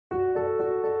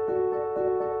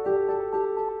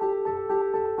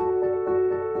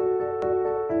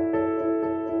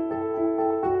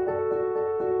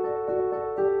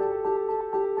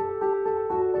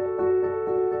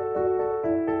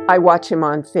I watch him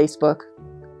on Facebook.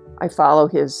 I follow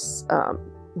his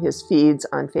feeds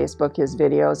on Facebook, his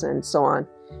videos, and so on.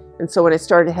 And so when I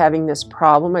started having this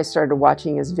problem, I started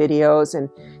watching his videos, and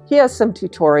he has some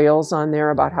tutorials on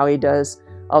there about how he does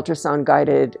ultrasound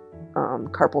guided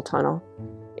carpal tunnel.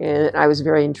 And I was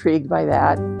very intrigued by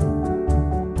that.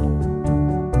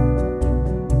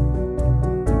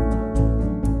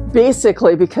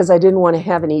 Basically because I didn't want to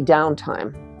have any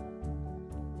downtime.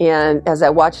 And as I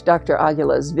watched Dr.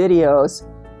 Aguila's videos,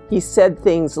 he said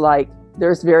things like,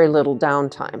 there's very little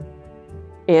downtime.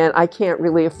 And I can't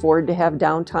really afford to have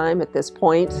downtime at this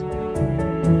point.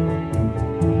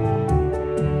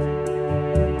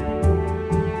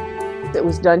 It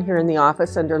was done here in the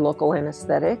office under local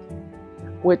anesthetic,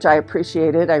 which I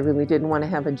appreciated. I really didn't want to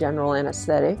have a general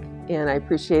anesthetic, and I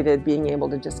appreciated being able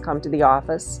to just come to the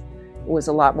office. It was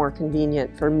a lot more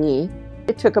convenient for me.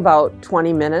 It took about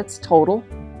 20 minutes total,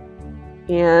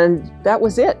 and that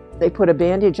was it. They put a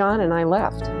bandage on and I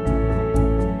left.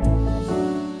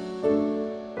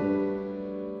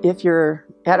 If you're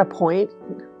at a point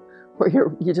where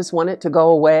you just want it to go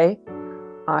away,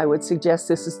 I would suggest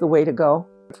this is the way to go.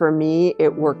 For me,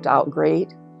 it worked out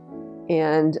great,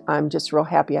 and I'm just real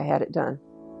happy I had it done.